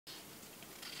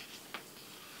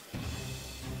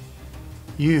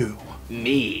You.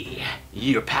 Me.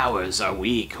 Your powers are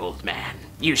weak, old man.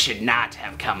 You should not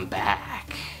have come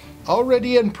back.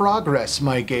 Already in progress,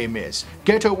 my game is.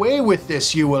 Get away with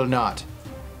this, you will not.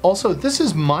 Also, this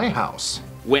is my house.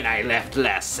 When I left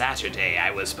last Saturday,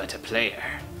 I was but a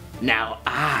player. Now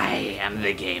I am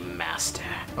the game master.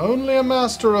 Only a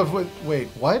master of wait,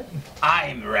 what?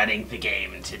 I'm running the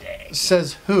game today.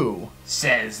 Says who?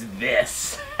 Says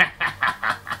this.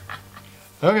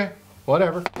 Okay,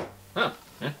 whatever. Huh.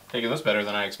 Taking this better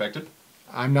than I expected.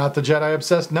 I'm not the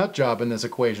Jedi-obsessed nutjob in this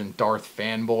equation, Darth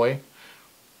fanboy.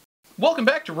 Welcome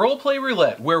back to Roleplay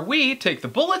Roulette, where we take the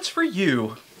bullets for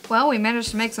you. Well, we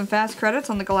managed to make some fast credits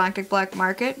on the galactic black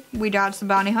market. We dodged some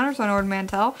bounty hunters on Ord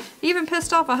Mantell, even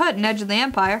pissed off a Hutt in Edge of the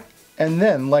Empire. And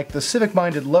then, like the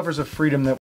civic-minded lovers of freedom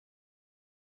that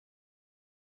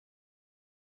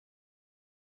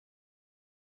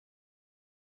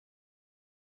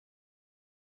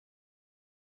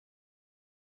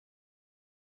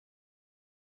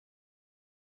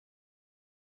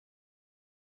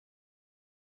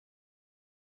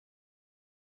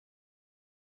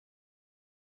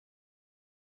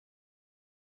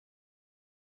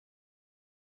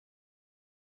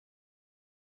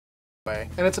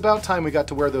and it's about time we got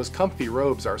to wear those comfy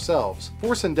robes ourselves.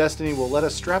 Force and Destiny will let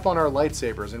us strap on our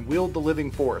lightsabers and wield the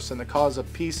living force in the cause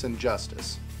of peace and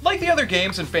justice. Like the other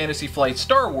games in Fantasy Flight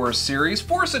Star Wars series,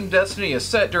 Force and Destiny is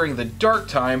set during the dark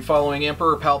time following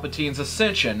Emperor Palpatine's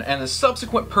ascension and the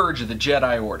subsequent purge of the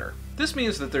Jedi Order. This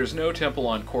means that there's no temple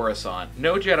on Coruscant,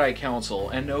 no Jedi Council,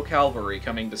 and no cavalry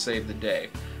coming to save the day.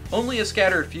 Only a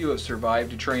scattered few have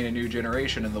survived to train a new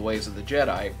generation in the ways of the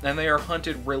Jedi, and they are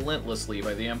hunted relentlessly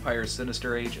by the Empire's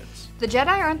sinister agents. The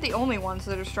Jedi aren't the only ones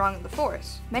that are strong in the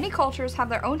Force. Many cultures have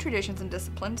their own traditions and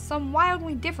disciplines, some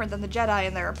wildly different than the Jedi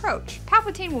in their approach.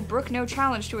 Palpatine will brook no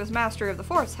challenge to his mastery of the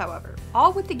Force, however.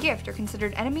 All with the gift are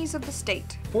considered enemies of the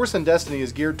state. Force and Destiny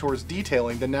is geared towards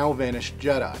detailing the now-vanished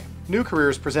Jedi. New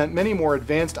careers present many more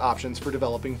advanced options for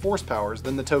developing Force powers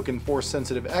than the token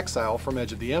Force-sensitive exile from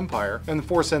Edge of the Empire and the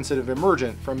Force-sensitive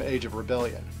emergent from Age of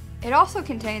Rebellion. It also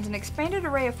contains an expanded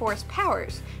array of Force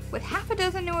powers, with half a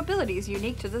dozen new abilities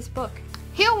unique to this book.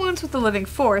 Heal wounds with the living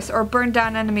Force, or burn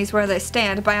down enemies where they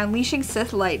stand by unleashing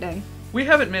Sith lightning. We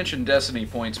haven't mentioned Destiny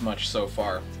points much so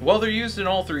far. While they're used in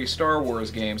all three Star Wars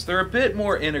games, they're a bit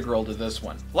more integral to this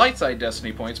one. Light side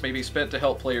Destiny points may be spent to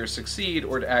help players succeed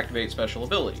or to activate special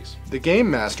abilities. The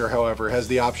Game Master, however, has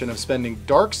the option of spending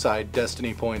dark side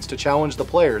Destiny points to challenge the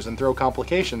players and throw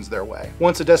complications their way.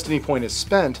 Once a Destiny point is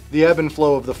spent, the ebb and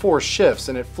flow of the Force shifts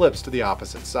and it flips to the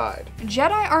opposite side.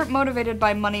 Jedi aren't motivated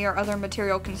by money or other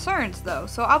material concerns, though,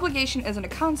 so obligation isn't a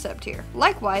concept here.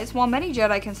 Likewise, while many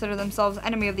Jedi consider themselves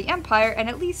enemy of the Empire and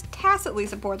at least tacitly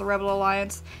support the Rebel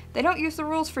Alliance, they don't use the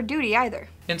rules for duty either.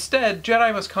 Instead,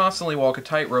 Jedi must constantly walk a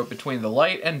tightrope between the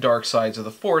light and dark sides of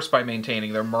the Force by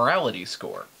maintaining their morality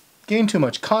score. Gain too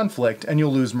much conflict and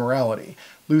you'll lose morality.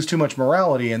 Lose too much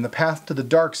morality and the path to the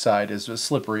dark side is a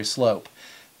slippery slope.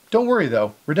 Don't worry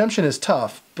though, redemption is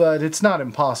tough, but it's not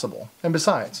impossible. And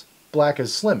besides, black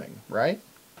is slimming, right?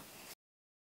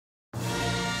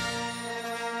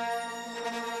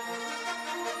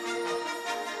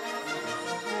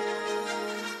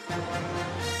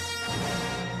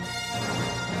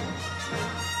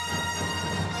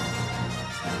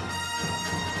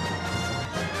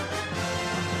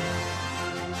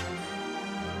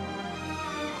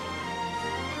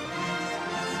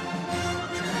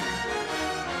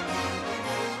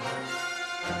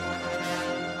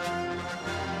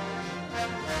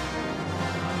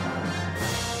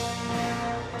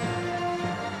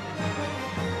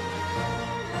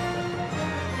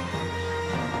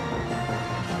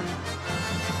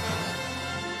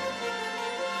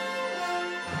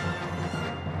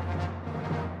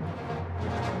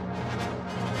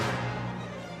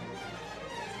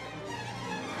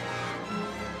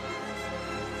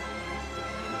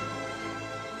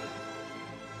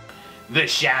 The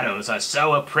shadows are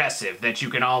so oppressive that you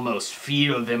can almost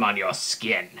feel them on your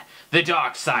skin. The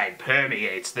dark side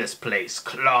permeates this place,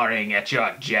 clawing at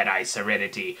your Jedi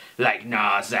serenity like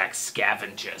Narzak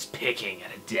scavengers picking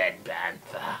at a dead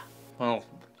bantha. Well,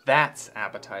 that's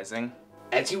appetizing.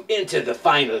 As you enter the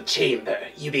final chamber,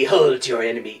 you behold your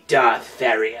enemy Darth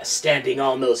Farrier standing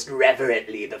almost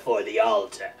reverently before the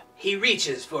altar. He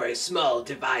reaches for a small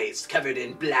device covered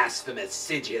in blasphemous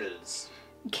sigils.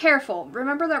 Careful,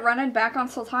 remember that run-in back on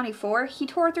Sultani 4? He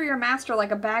tore through your master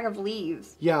like a bag of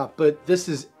leaves. Yeah, but this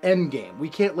is endgame. We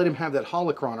can't let him have that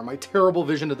holocron or my terrible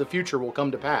vision of the future will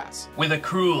come to pass. With a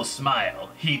cruel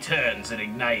smile, he turns and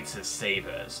ignites his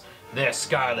sabers. Their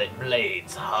scarlet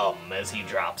blades hum as he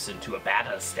drops into a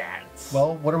battle stance.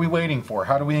 Well, what are we waiting for?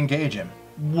 How do we engage him?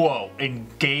 Whoa,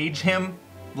 engage him?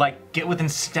 Like, get within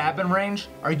stabbing range?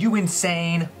 Are you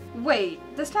insane? Wait,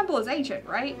 this temple is ancient,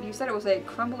 right? You said it was a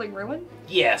crumbling ruin?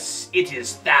 Yes, it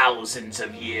is thousands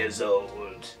of years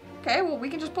old. Okay, well, we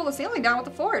can just pull the ceiling down with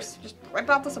the force. Just rip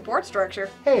out the support structure.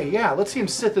 Hey, yeah, let's see him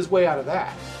Sith his way out of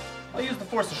that. I'll use the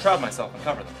Force to shroud myself and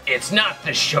cover them. It's not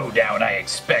the showdown I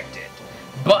expected,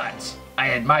 but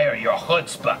I admire your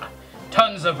chutzpah.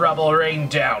 Tons of rubble rain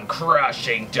down,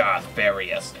 crushing Darth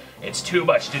Various. It's too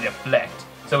much to deflect,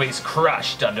 so he's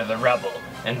crushed under the rubble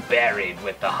and buried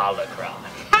with the holocron.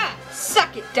 Ha!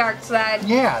 Suck it, Darkseid!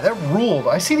 Yeah, that ruled.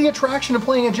 I see the attraction of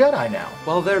playing a Jedi now.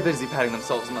 While they're busy patting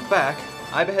themselves on the back,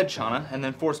 I behead Shauna and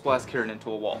then Force blast Kieran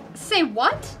into a wall. Say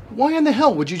what? Why in the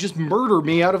hell would you just murder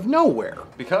me out of nowhere?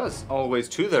 Because always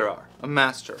two there are, a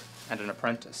master and an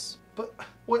apprentice. But,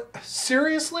 what,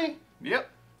 seriously? Yep.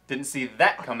 Didn't see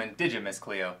that coming, did you, Miss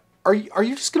Cleo? Are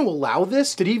you just gonna allow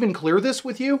this? Did he even clear this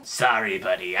with you? Sorry,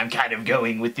 buddy, I'm kind of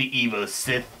going with the evil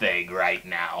Sith thing right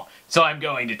now, so I'm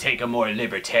going to take a more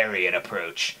libertarian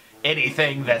approach.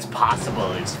 Anything that's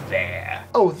possible is fair.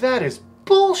 Oh, that is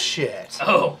bullshit!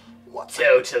 Oh,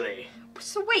 totally.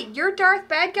 So wait, you're Darth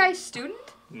Bad Guy's student?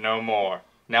 No more.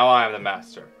 Now I am the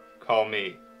master. Call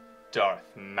me Darth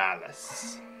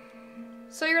Malice.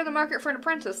 So you're in the market for an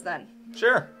apprentice then?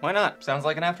 Sure, why not? Sounds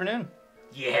like an afternoon.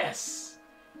 Yes.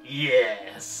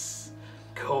 Yes.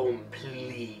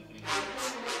 Complete.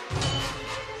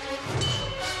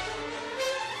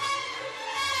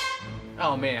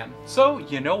 Oh man. So,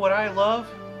 you know what I love?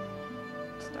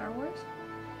 Star Wars?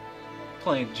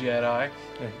 Playing Jedi.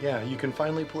 Yeah, you can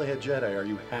finally play a Jedi. Are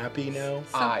you happy now?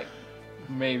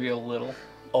 Maybe a little.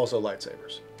 Also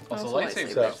lightsabers. Also Also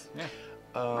lightsabers. lightsabers. Yeah.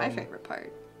 My favorite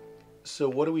part. So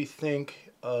what do we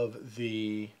think of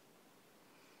the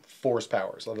Force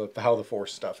powers, of how the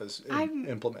Force stuff is I'm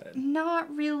implemented?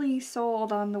 Not really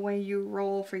sold on the way you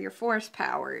roll for your Force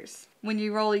powers. When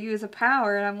you roll to use a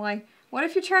power, and I'm like, what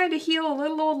if you're trying to heal a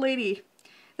little old lady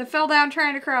that fell down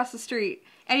trying to cross the street,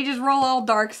 and you just roll all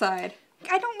dark side?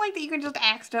 I don't like that you can just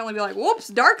accidentally be like, whoops,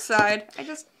 dark side.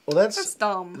 Well, that's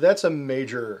dumb. That's a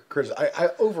major criticism.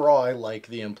 Overall, I like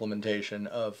the implementation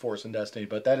of Force and Destiny,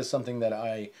 but that is something that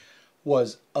I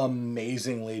was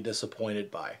amazingly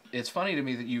disappointed by. It's funny to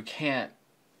me that you can't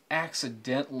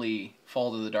accidentally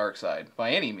fall to the dark side by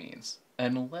any means,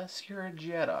 unless you're a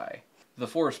Jedi. The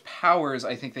Force powers,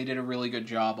 I think they did a really good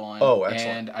job on. Oh,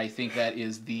 excellent. And I think that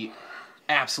is the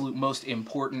absolute most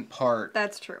important part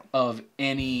That's true. of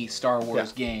any Star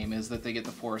Wars game, is that they get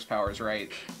the Force powers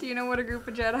right. Do you know what a group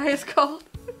of Jedi is called?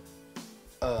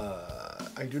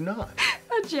 I do not.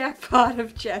 A jackpot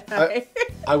of Jedi.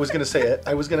 I was gonna say it.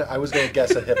 I was gonna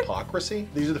guess a hypocrisy.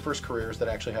 These are the first careers that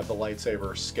actually have the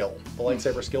lightsaber skill. The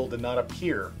lightsaber skill did not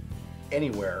appear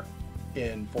anywhere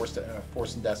in Force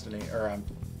and Destiny, or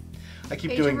I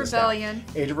keep doing this now.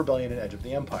 Age of Rebellion and Edge of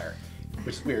the Empire,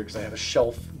 which is weird because I have a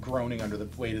shelf groaning under the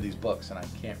weight of these books and I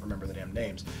can't remember the damn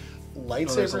names.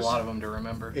 Lightsabers. There's a lot of them to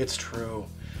remember. It's true.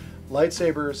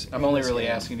 Lightsabers. I'm only really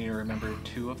asking you to remember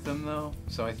 2 of them, though,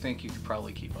 so I think you could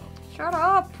probably keep up. Shut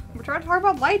up. We're trying to talk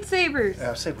about lightsabers.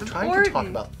 I say we're trying to talk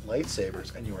about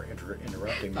lightsabers, and you are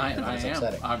interrupting me. I It's am.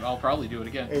 upsetting. I'll probably do it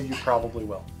again. And you probably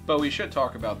will. But we should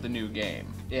talk about the new game.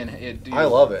 I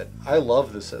love it. I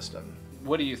love the system.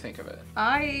 What do you think of it?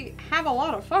 I have a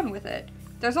lot of fun with it.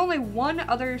 There's only one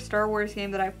other Star Wars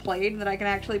game that I've played that I can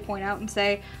actually point out and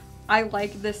say, I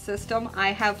like this system,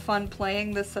 I have fun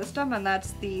playing this system, and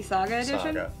that's the Saga Edition.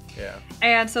 Saga, yeah.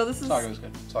 And so this is Saga was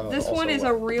good. this one is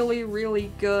a really,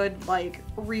 really good like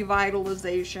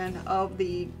revitalization of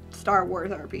the Star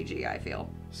Wars RPG, I feel.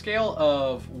 Scale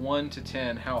of 1 to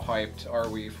 10, how hyped are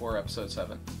we for episode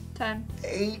 7? 10.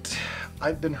 8.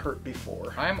 I've been hurt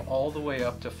before. I'm all the way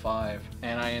up to 5,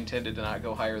 and I intended to not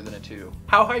go higher than a 2.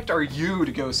 How hyped are you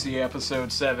to go see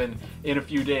episode 7 in a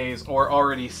few days, or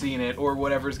already seen it, or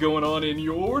whatever's going on in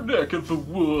your neck of the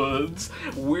woods?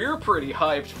 We're pretty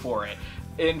hyped for it.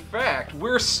 In fact,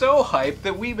 we're so hyped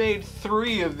that we made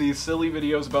 3 of these silly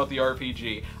videos about the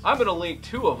RPG. I'm going to link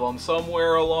 2 of them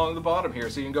somewhere along the bottom here,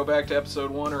 so you can go back to episode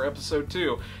 1 or episode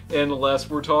 2, unless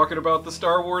we're talking about the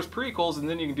Star Wars prequels, and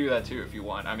then you can do that too if you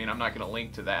want. I mean, I'm not going to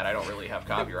link to that. I don't really have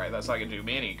copyright. That's not going to do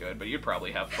me any good, but you'd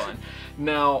probably have fun.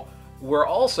 Now, we're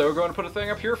also going to put a thing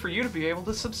up here for you to be able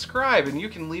to subscribe, and you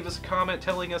can leave us a comment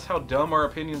telling us how dumb our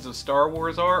opinions of Star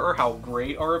Wars are, or how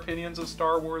great our opinions of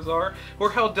Star Wars are, or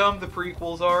how dumb the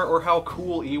prequels are, or how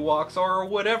cool Ewoks are, or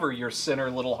whatever your sinner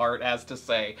little heart has to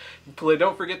say.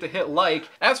 Don't forget to hit like.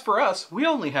 As for us, we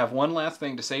only have one last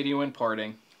thing to say to you in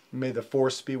parting. May the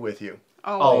Force be with you.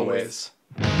 Always.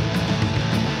 Out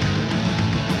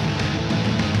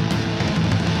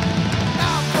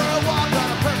for a walk on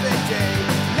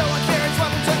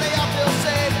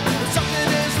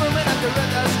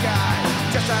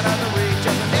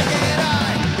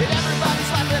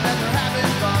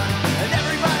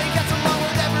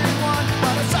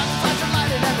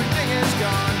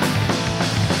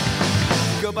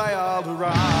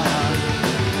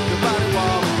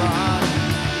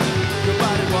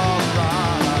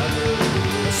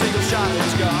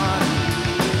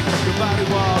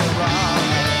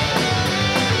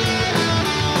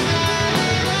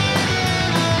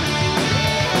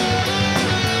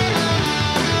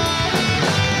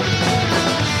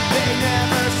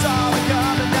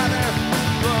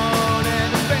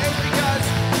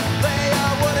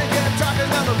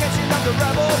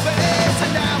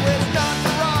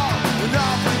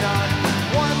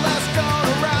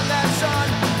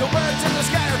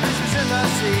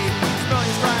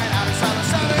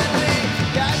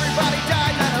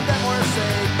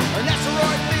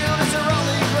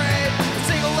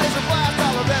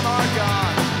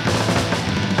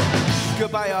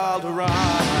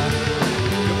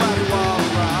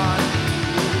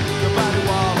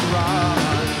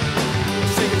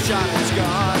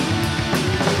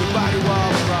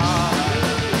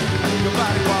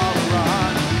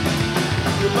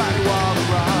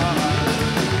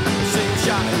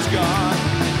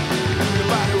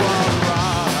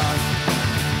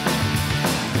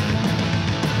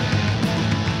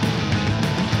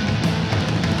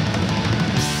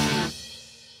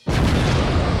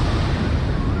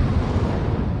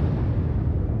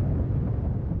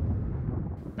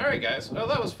guys. Oh,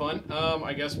 that was fun.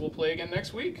 I guess we'll play again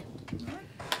next week.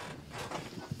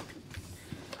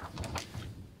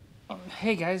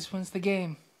 Hey guys, when's the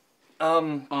game?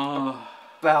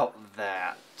 About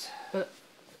that.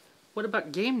 What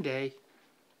about game day?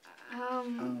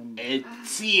 It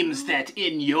seems that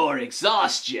in your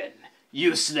exhaustion,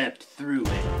 you slept through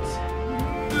it.